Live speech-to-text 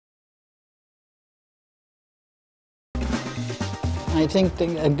I think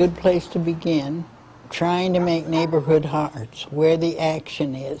a good place to begin, trying to make neighborhood hearts where the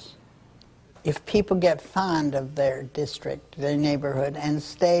action is. If people get fond of their district, their neighborhood, and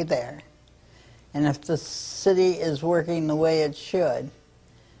stay there, and if the city is working the way it should,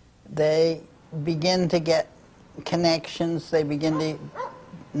 they begin to get connections, they begin to,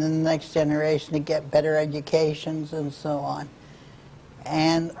 in the next generation, to get better educations and so on.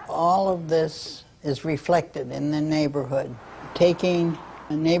 And all of this is reflected in the neighborhood. Taking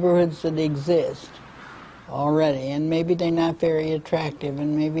the neighborhoods that exist already, and maybe they're not very attractive,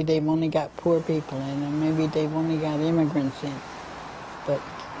 and maybe they've only got poor people in, and maybe they've only got immigrants in, but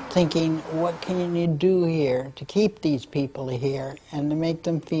thinking, what can you do here to keep these people here and to make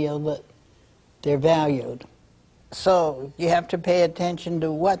them feel that they're valued? So you have to pay attention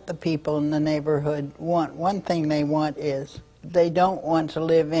to what the people in the neighborhood want. One thing they want is they don't want to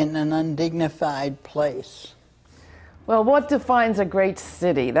live in an undignified place. Well, what defines a great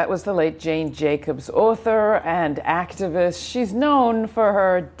city? That was the late Jane Jacobs, author and activist. She's known for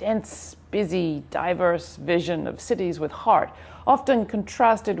her dense, busy, diverse vision of cities with heart, often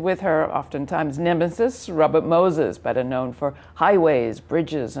contrasted with her oftentimes nemesis, Robert Moses, better known for highways,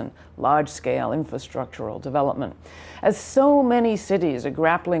 bridges, and large-scale infrastructural development. As so many cities are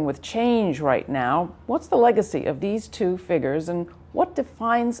grappling with change right now, what's the legacy of these two figures, and what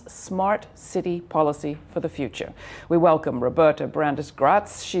defines smart city policy for the future? We welcome Roberta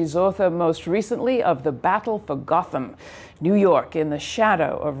Gratz. She's author most recently of The Battle for Gotham, New York in the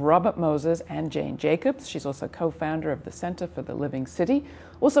Shadow of Robert Moses and Jane Jacobs. She's also co-founder of the Center for the Living City.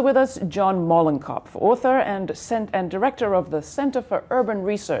 Also with us, John Mollenkopf, author and director of the Center for Urban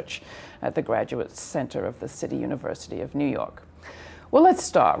Research at the Graduate Center of the City University of New York. Well, let's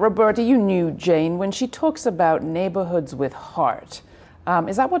start. Roberta, you knew Jane when she talks about neighborhoods with heart.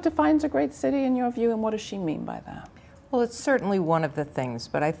 Is that what defines a great city in your view, and what does she mean by that? Well, it's certainly one of the things,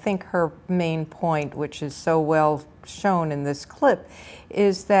 but I think her main point, which is so well shown in this clip,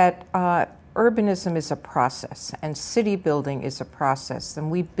 is that urbanism is a process, and city building is a process,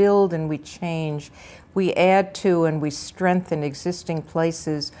 and we build and we change, we add to and we strengthen existing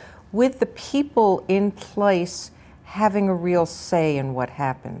places with the people in place having a real say in what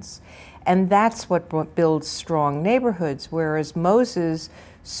happens. And that's what builds strong neighborhoods, whereas Moses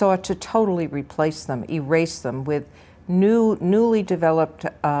sought to totally replace them, erase them with newly developed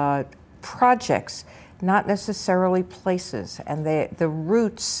projects, not necessarily places. And the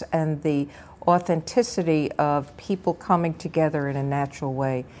roots and the authenticity of people coming together in a natural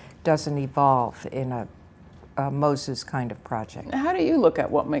way doesn't evolve in a Moses kind of project. How do you look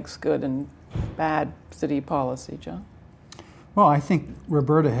at what makes good and bad city policy, John? Well, I think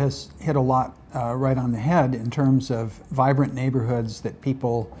Roberta has hit a lot right on the head in terms of vibrant neighborhoods that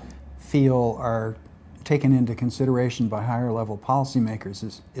people feel are taken into consideration by higher level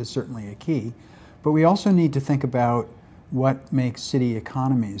policymakers is certainly a key. But we also need to think about what makes city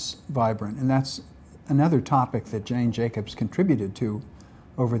economies vibrant, and that's another topic that Jane Jacobs contributed to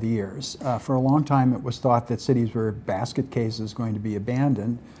over the years. For a long time it was thought that cities were basket cases going to be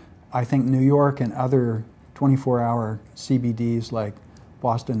abandoned. I think New York and other 24-hour CBDs like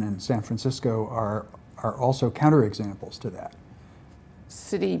Boston and San Francisco are also counterexamples to that.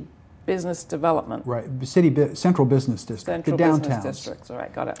 City business development. Right, central business district, the downtowns. Business districts, all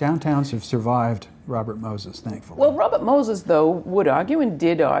right, got it. Downtowns have survived Robert Moses, thankfully. Well, Robert Moses, though, would argue and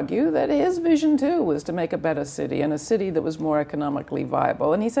did argue that his vision, too, was to make a better city and a city that was more economically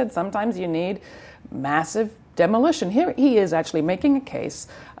viable. And he said sometimes you need massive demolition. Here he is actually making a case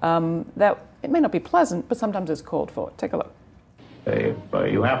that it may not be pleasant, but sometimes it's called for. Take a look. If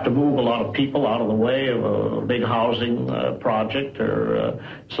you have to move a lot of people out of the way of a big housing project or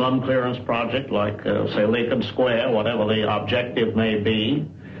slum clearance project like, say, Lincoln Square, whatever the objective may be,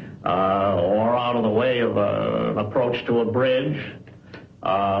 or out of the way of an approach to a bridge,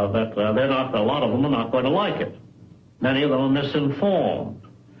 that a lot of them are not going to like it. Many of them are misinformed.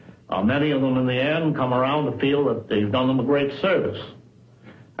 Many of them, in the end, come around to feel that you've done them a great service.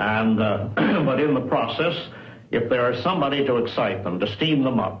 And but in the process, if there is somebody to excite them, to steam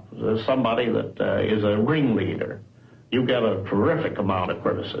them up, there's somebody that is a ringleader, you get a terrific amount of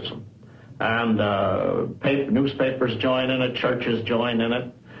criticism. And newspapers join in it, churches join in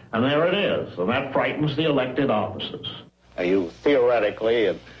it, and there it is. And that frightens the elected offices. You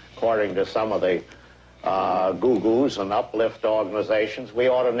theoretically, according to some of the gurus and uplift organizations, we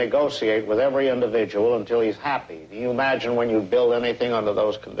ought to negotiate with every individual until he's happy. Do you imagine when you build anything under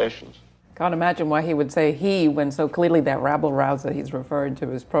those conditions? Can't imagine why he would say he when so clearly that rabble-rouser he's referring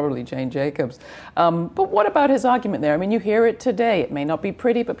to is probably Jane Jacobs. But what about his argument there? I mean, you hear it today. It may not be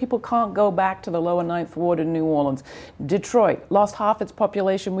pretty, but people can't go back to the lower Ninth Ward in New Orleans. Detroit lost half its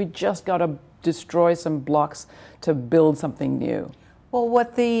population. We just got to destroy some blocks to build something new. Well,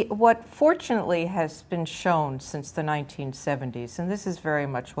 what fortunately has been shown since the 1970s, and this is very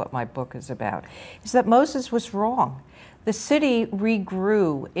much what my book is about, is that Moses was wrong. The city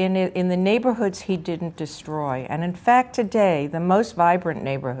regrew in the neighborhoods he didn't destroy. And in fact, today, the most vibrant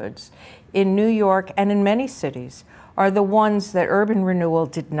neighborhoods in New York and in many cities are the ones that urban renewal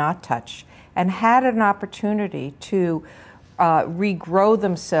did not touch and had an opportunity to regrow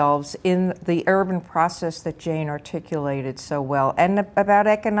themselves in the urban process that Jane articulated so well, and about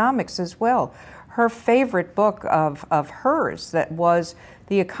economics as well. Her favorite book of hers that was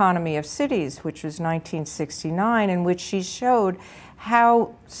The Economy of Cities, which was 1969, in which she showed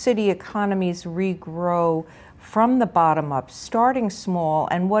how city economies regrow from the bottom up, starting small,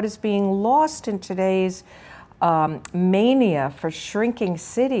 and what is being lost in today's mania for shrinking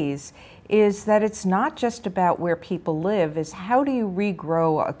cities is that it's not just about where people live, is how do you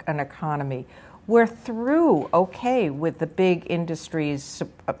regrow an economy? We're through okay with the big industries,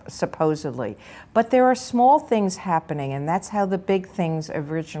 supposedly, but there are small things happening, and that's how the big things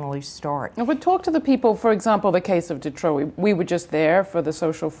originally start. And we'll talk to the people, for example, the case of Detroit. We were just there for the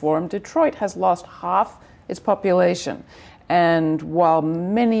social forum. Detroit has lost half its population. And while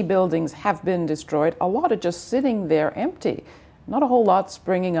many buildings have been destroyed, a lot are just sitting there empty. Not a whole lot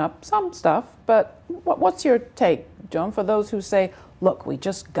springing up, some stuff, but what's your take, John, for those who say, look, we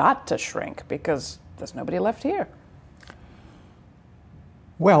just got to shrink because there's nobody left here?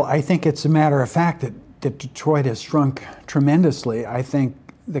 Well, I think it's a matter of fact that Detroit has shrunk tremendously. I think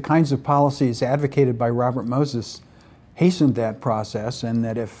the kinds of policies advocated by Robert Moses hastened that process, and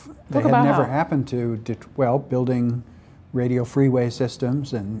that if they had never happened to, building radio freeway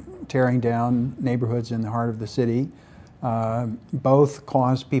systems and tearing down neighborhoods in the heart of the city, both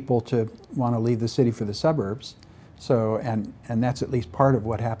cause people to want to leave the city for the suburbs. So, and that's at least part of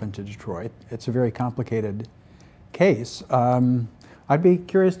what happened to Detroit. It's a very complicated case. I'd be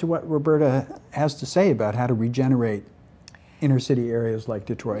curious to what Roberta has to say about how to regenerate inner city areas like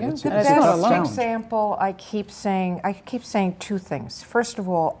Detroit. Yeah, it's the a tough best example, I keep saying two things. First of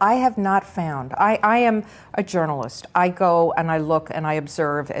all, I have not found, I am a journalist. I go and I look and I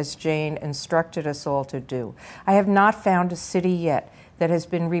observe as Jane instructed us all to do. I have not found a city yet that has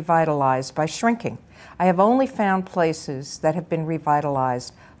been revitalized by shrinking. I have only found places that have been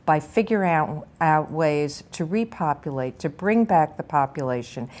revitalized by figuring out ways to repopulate, to bring back the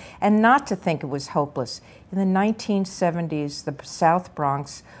population, and not to think it was hopeless. In the 1970s, the South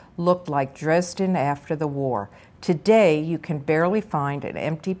Bronx looked like Dresden after the war. Today, you can barely find an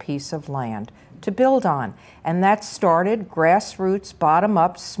empty piece of land to build on. And that started grassroots, bottom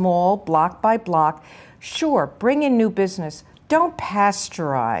up, small, block by block. Sure, bring in new business. Don't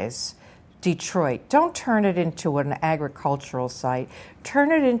pasteurize Detroit. Don't turn it into an agricultural site.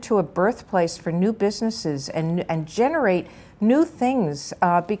 Turn it into a birthplace for new businesses and generate new things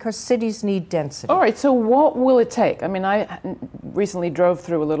because cities need density. All right, so what will it take? I mean, I recently drove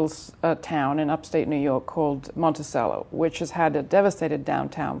through a little town in upstate New York called Monticello, which has had a devastated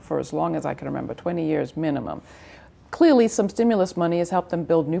downtown for as long as I can remember, 20 years minimum. Clearly, some stimulus money has helped them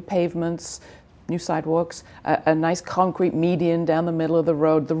build new pavements, new sidewalks, a nice concrete median down the middle of the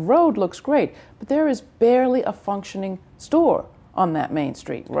road. The road looks great, but there is barely a functioning store on that Main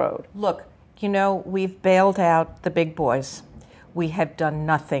Street road. Look, you know, we've bailed out the big boys. We have done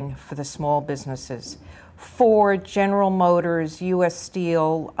nothing for the small businesses. Ford, General Motors, U.S.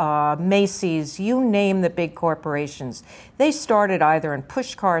 Steel, Macy's, you name the big corporations. They started either in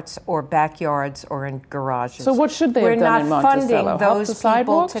push carts or backyards or in garages. So what should they have done in Monticello? We're not funding those people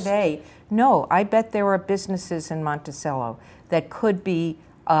sidewalks today. No, I bet there are businesses in Monticello that could be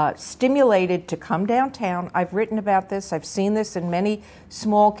stimulated to come downtown. I've written about this. I've seen this in many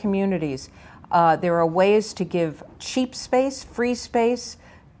small communities. There are ways to give cheap space, free space,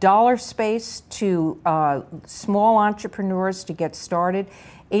 dollar space to small entrepreneurs to get started.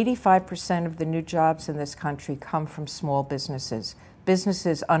 85% of the new jobs in this country come from small businesses,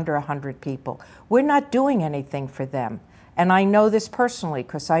 businesses under 100 people. We're not doing anything for them. And I know this personally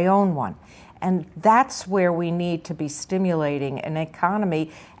because I own one. And that's where we need to be stimulating an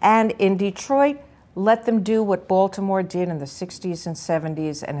economy. And in Detroit, let them do what Baltimore did in the 60s and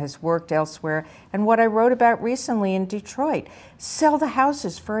 70s and has worked elsewhere. And what I wrote about recently in Detroit, sell the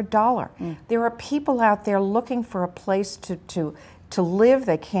houses for $1. There are people out there looking for a place to live.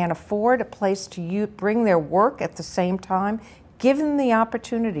 They can't afford a place to bring their work at the same time. Give them the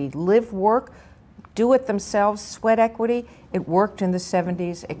opportunity, live, work, do it themselves, sweat equity. It worked in the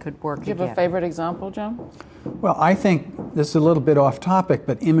 70s, it could work again. Do you have a favorite example, John? Well, I think this is a little bit off topic,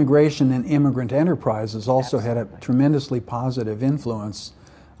 but immigration and immigrant enterprises also had a tremendously positive influence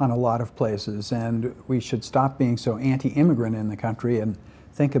on a lot of places, and we should stop being so anti-immigrant in the country and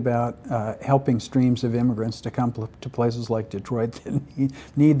think about helping streams of immigrants to come to places like Detroit that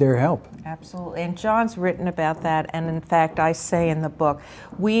need their help. Absolutely. And John's written about that, and in fact, I say in the book,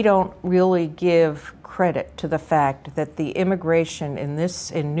 we don't really give credit to the fact that the immigration in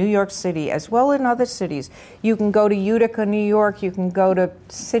New York City, as well in other cities, you can go to Utica, New York, you can go to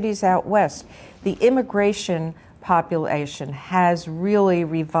cities out west, the immigration population has really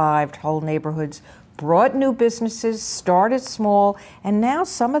revived whole neighborhoods, brought new businesses, started small, and now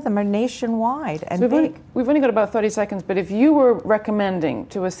some of them are nationwide and big. We've only got about 30 seconds, but if you were recommending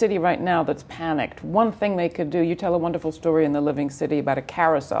to a city right now that's panicked, one thing they could do, you tell a wonderful story in The Living City about a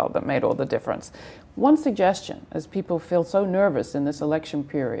carousel that made all the difference. One suggestion, as people feel so nervous in this election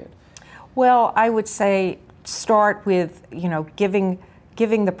period. Well, I would say start with, giving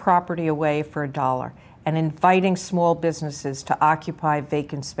the property away for $1 and inviting small businesses to occupy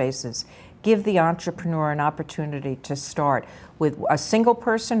vacant spaces. Give the entrepreneur an opportunity to start with a single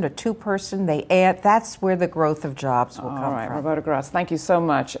person, a two-person. That's where the growth of jobs will come from. All right, Roberta Gratz, thank you so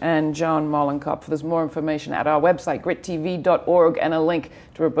much. And John Mollenkopf. There's more information at our website, grittv.org, and a link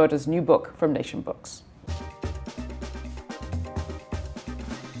to Roberta's new book from Nation Books.